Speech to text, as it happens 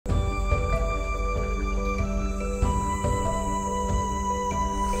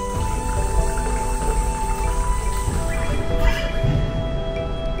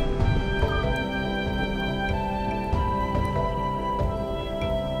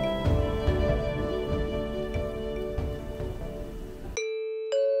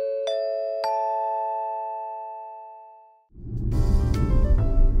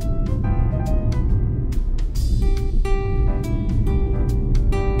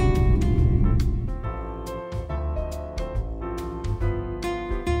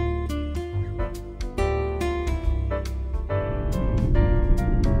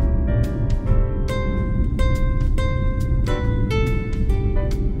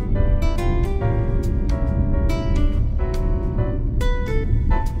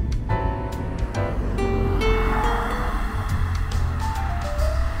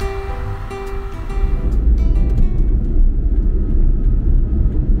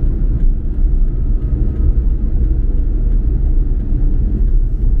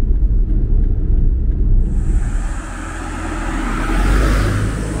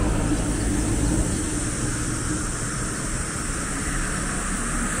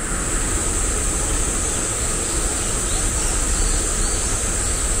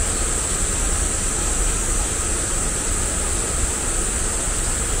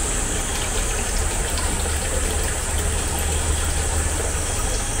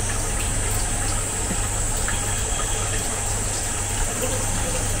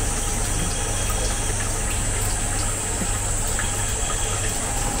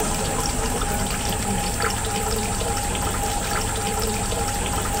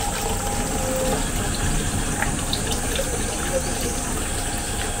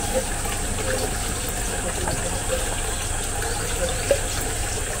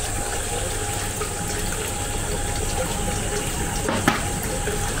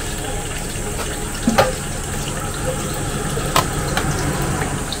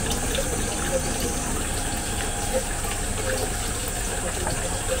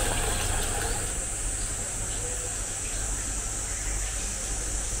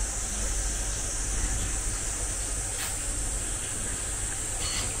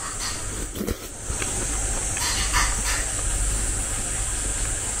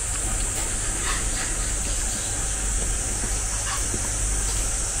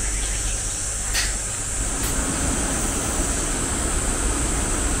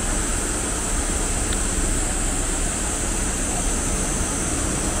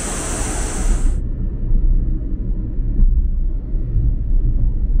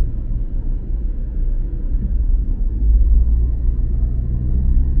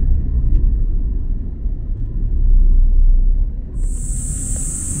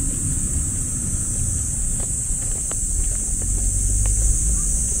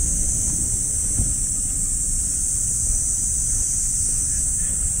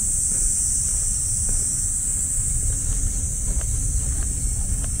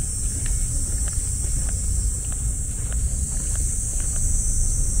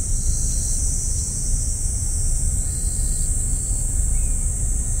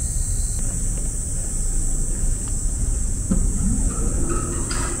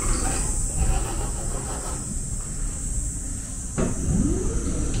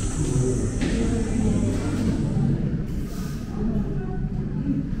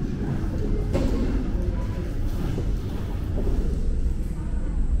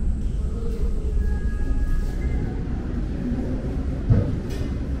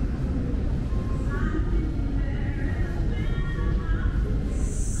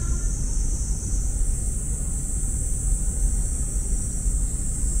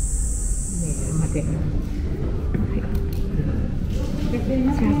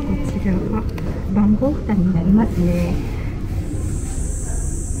ちらは番号蓋になりますね。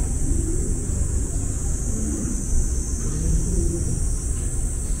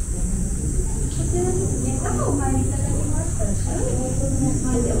こちらですね、中お入りいただきましたら白いボトルの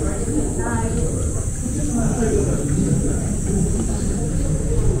前でお待ちください。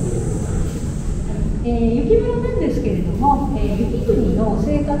雪室なんですけれども、雪国の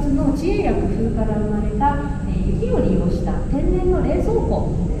生活の知恵や工夫から生まれた、雪を利用した天然の冷蔵庫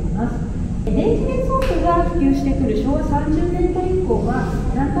になります。電気冷蔵庫が普及してくる昭和30年代以降は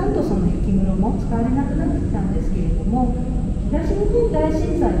だんだんとその雪室も使われなくなってきたんですけれども、東日本大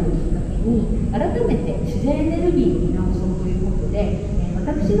震災をきっかけに改めて自然エネルギーを見直そうということで、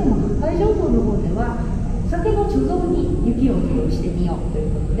私ども北海情報の方ではお酒の貯蔵に雪を利用してみようとい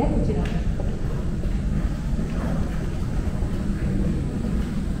うことで、こちらです。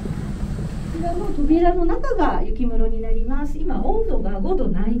扉の中が雪室になります。今温度が5度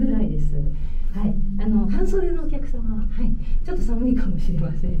ないぐらいです。はい、半袖のお客様、はい、ちょっと寒いかもしれ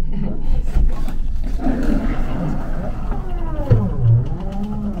ません。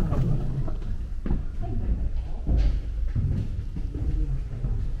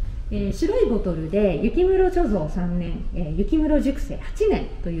白いボトルで雪室貯蔵3年、雪室熟成8年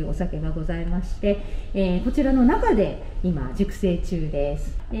というお酒がございまして、こちらの中で今熟成中で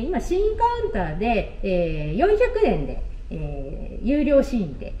す。今新カウンターで、400円で、有料試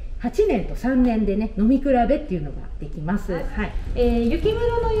飲で8年と3年でね飲み比べっていうのができます。はい、雪室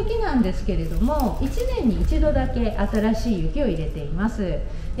の雪なんですけれども1年に1度だけ新しい雪を入れています。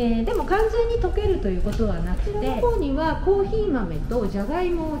でも完全に溶けるということはなくて、こちらの方にはコーヒー豆とじゃがい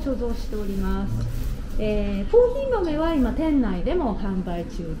もを貯蔵しております。コーヒー豆は今店内でも販売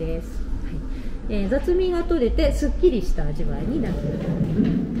中です。はい、雑味が取れてすっきりした味わいになっています。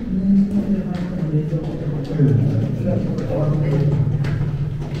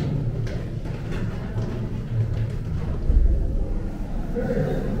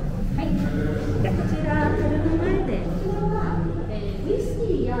はい、でこちら樽の前で、こちらは、ウイスキ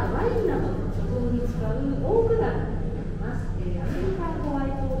ーやワインなどの貯蔵に使うオークランになります。アメリカンホワ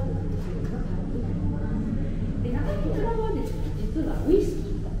イトオークという種類の樽になります。で中こちらはですね、実はウイスキ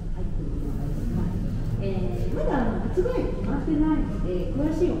ーが入っているのがあります。まだ発売日決まってないので詳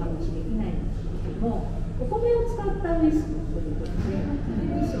しいお話できないんですけれども、お米を使ったウイスキーということで、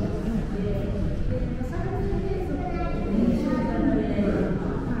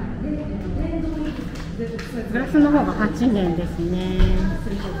グラスの方が8年ですね。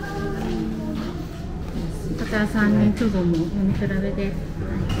こちら3年ちょうども飲み比べで。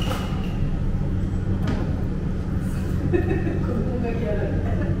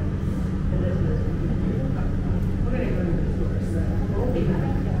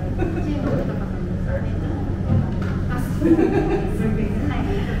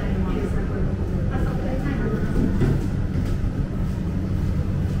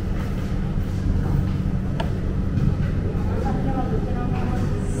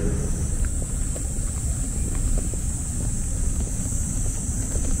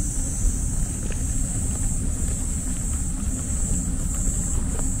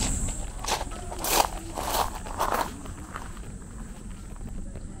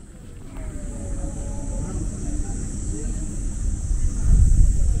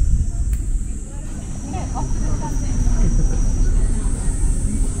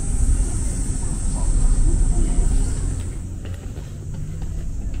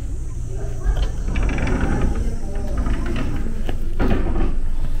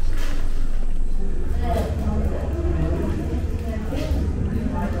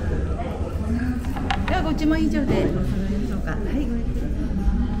1万以上でお揃いでしょうか。はい、ごめんなさい。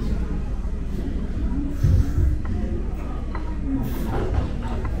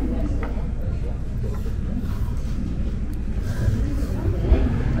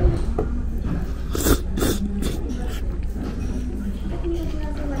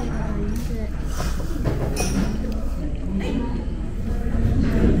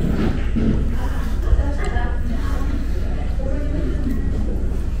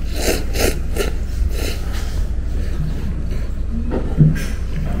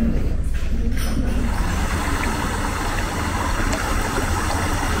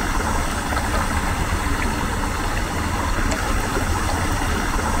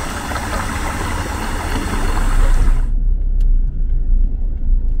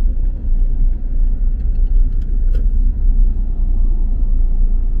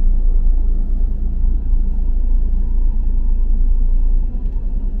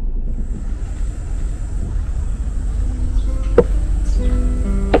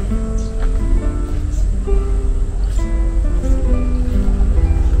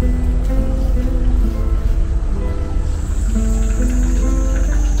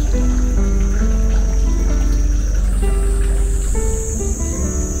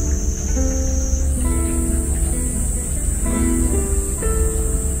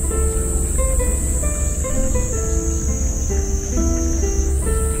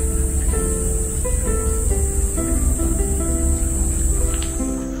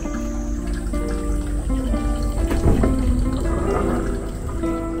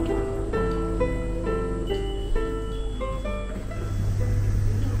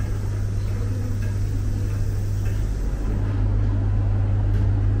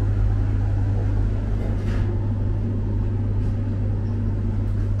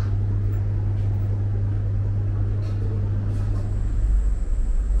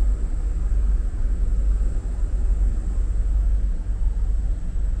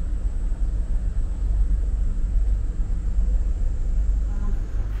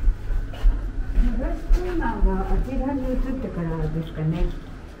スピーマンがあちらに移ってからですかね。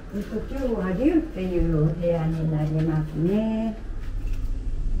今日は竜っていうお部屋になりますね。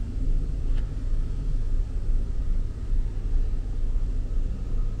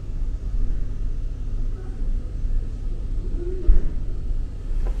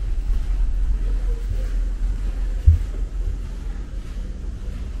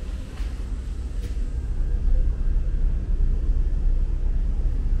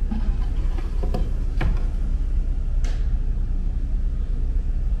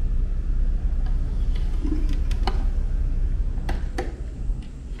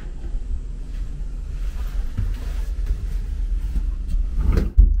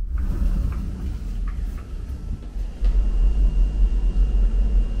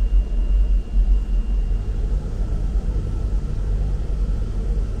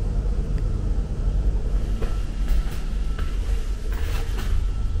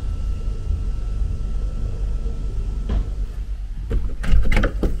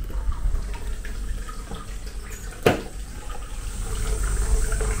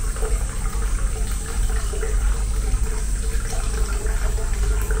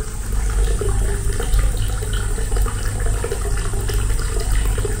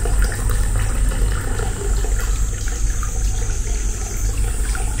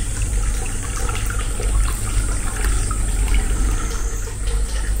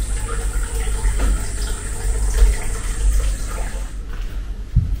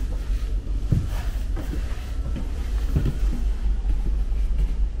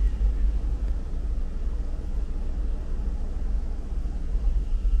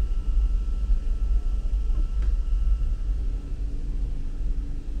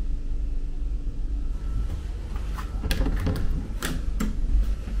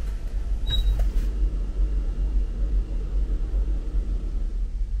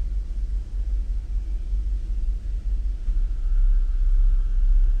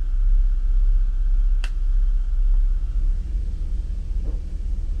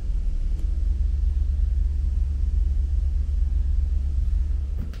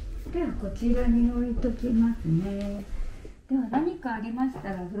ではこちらに置いときますね。では何かありました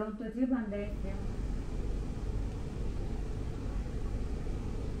らフロント10番です。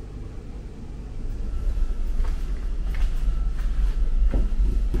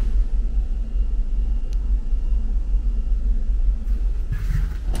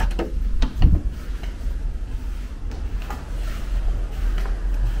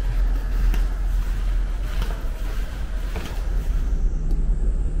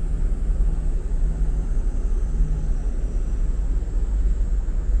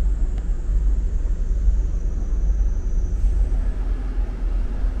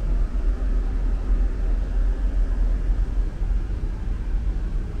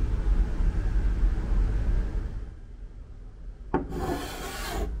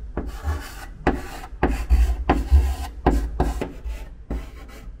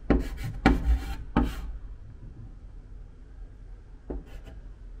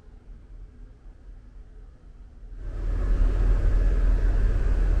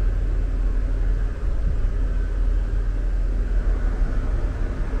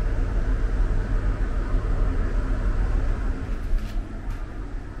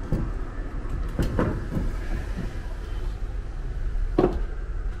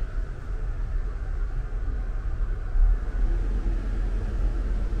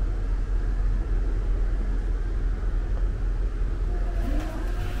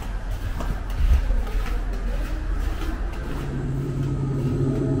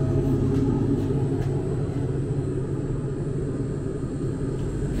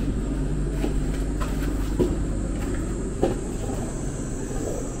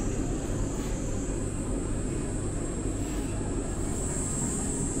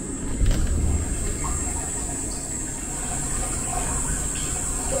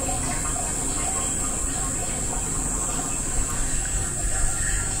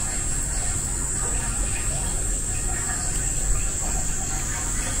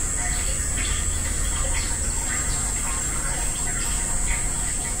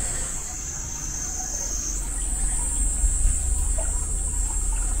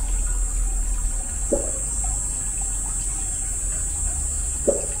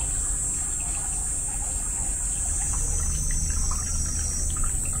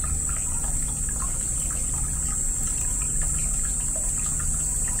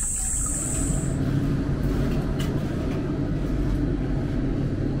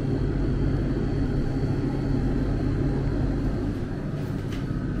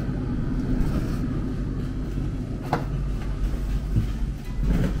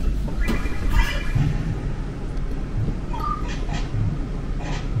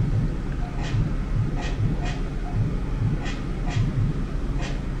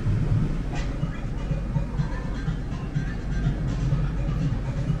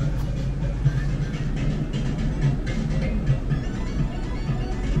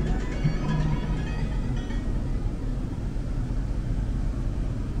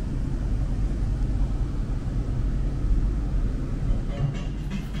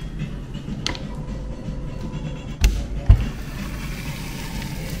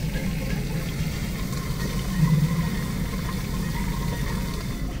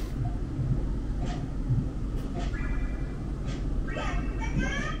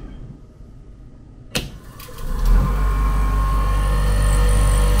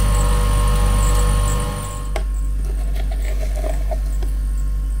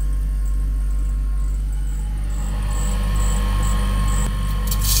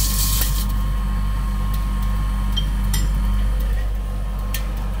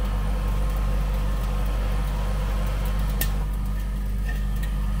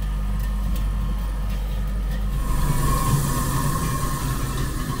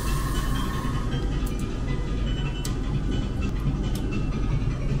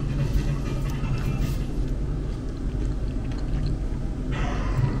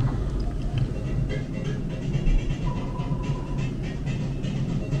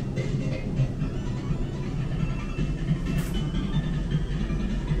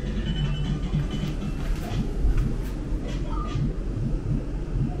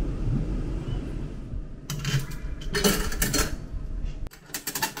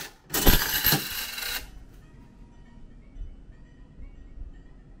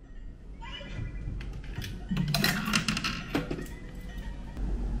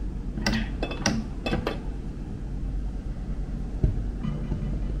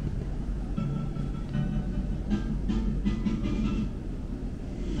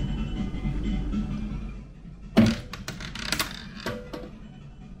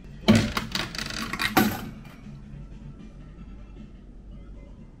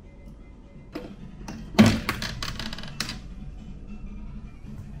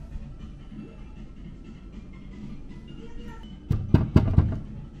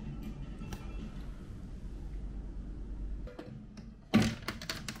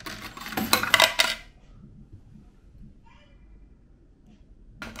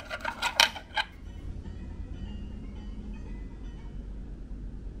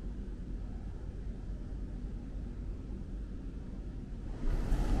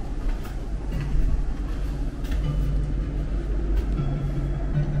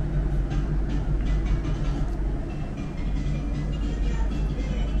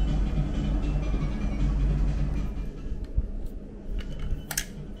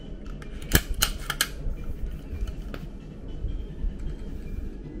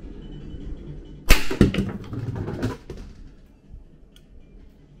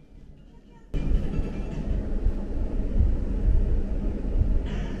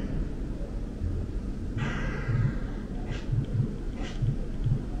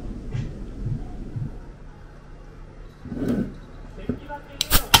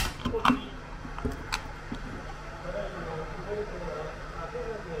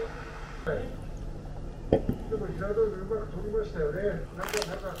でも平戸海うまく取りましたよね。なか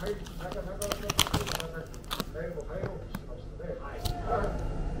なか入ろうとしてましたね。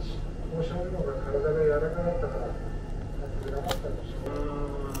豊昇龍の方が体が柔らかかったから入ってなかったんでしょ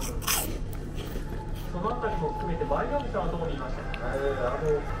う。そのあたりも含めて舞の海さんはどう見ましたか。突っ張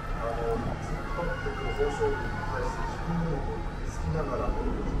ってくる豊昇龍に対して自分の好きながら。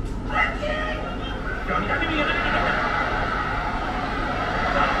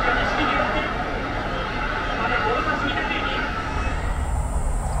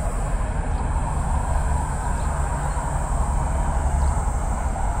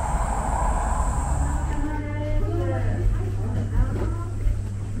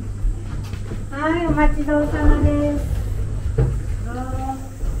はい、お待ちどうさまです。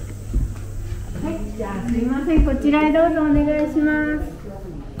はい、じゃあすいません、こちらへどうぞお願いします。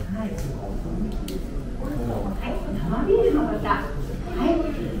はい、生ビールの方。はい。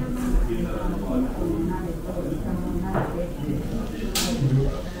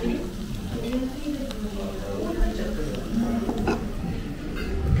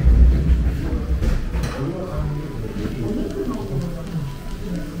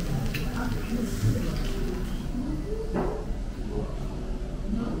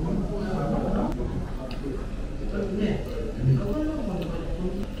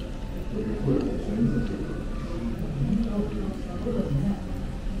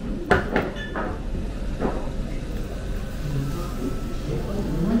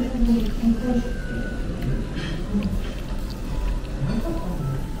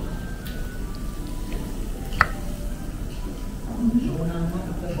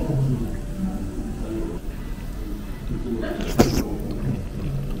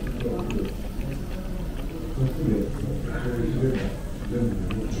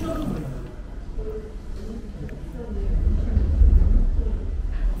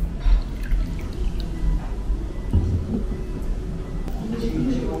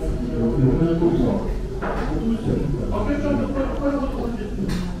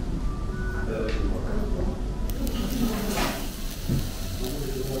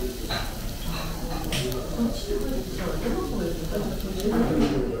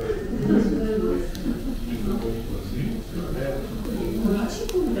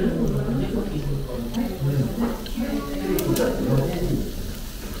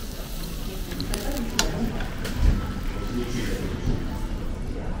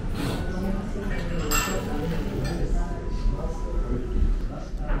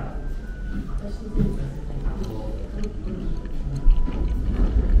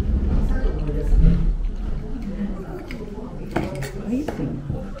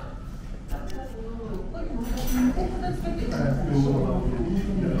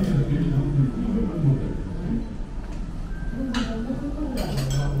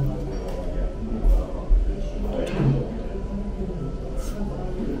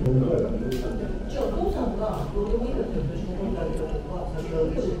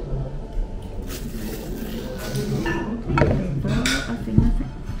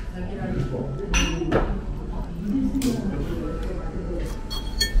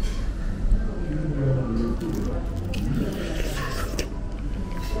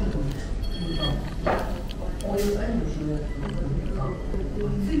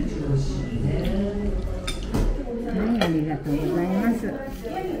ありがとうございます。よ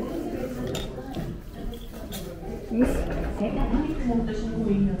し。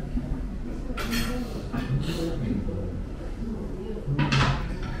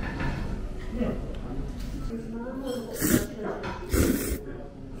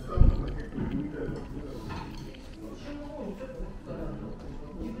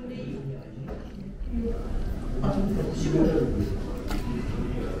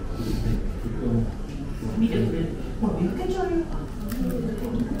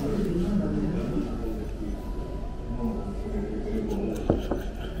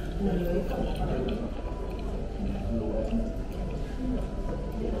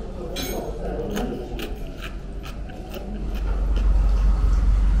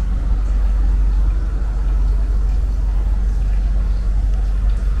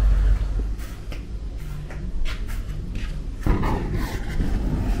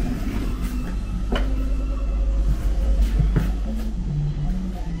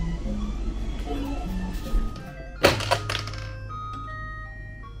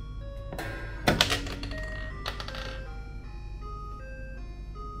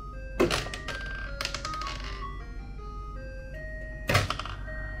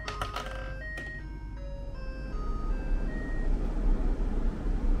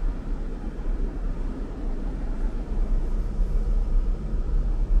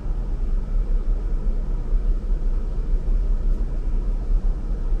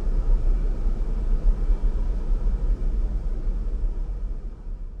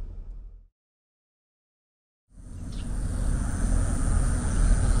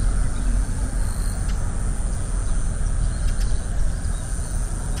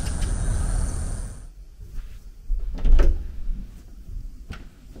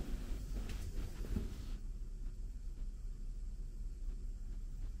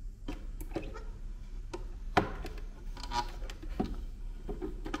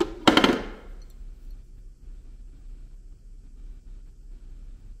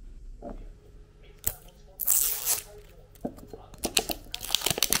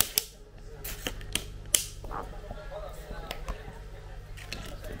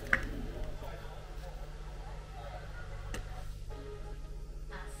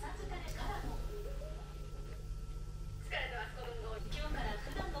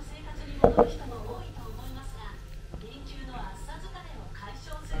は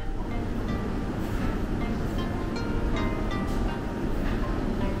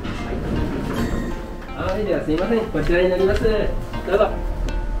い、ではすいません、こちらになります。どうぞ。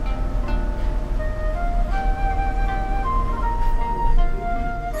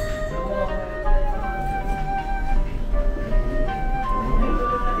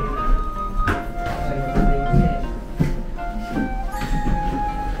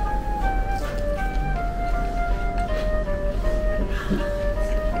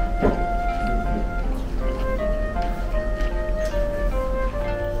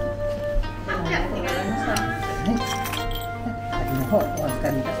お預か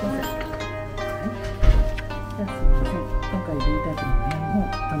りいたします。はい。じゃあすみません。今回 B タイプの部屋の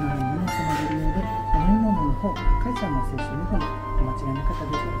方、隣にお住まいの利用で、お飲み物の方、会社の接種の方にお間違いなかった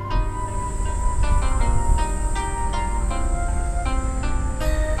でしょうか。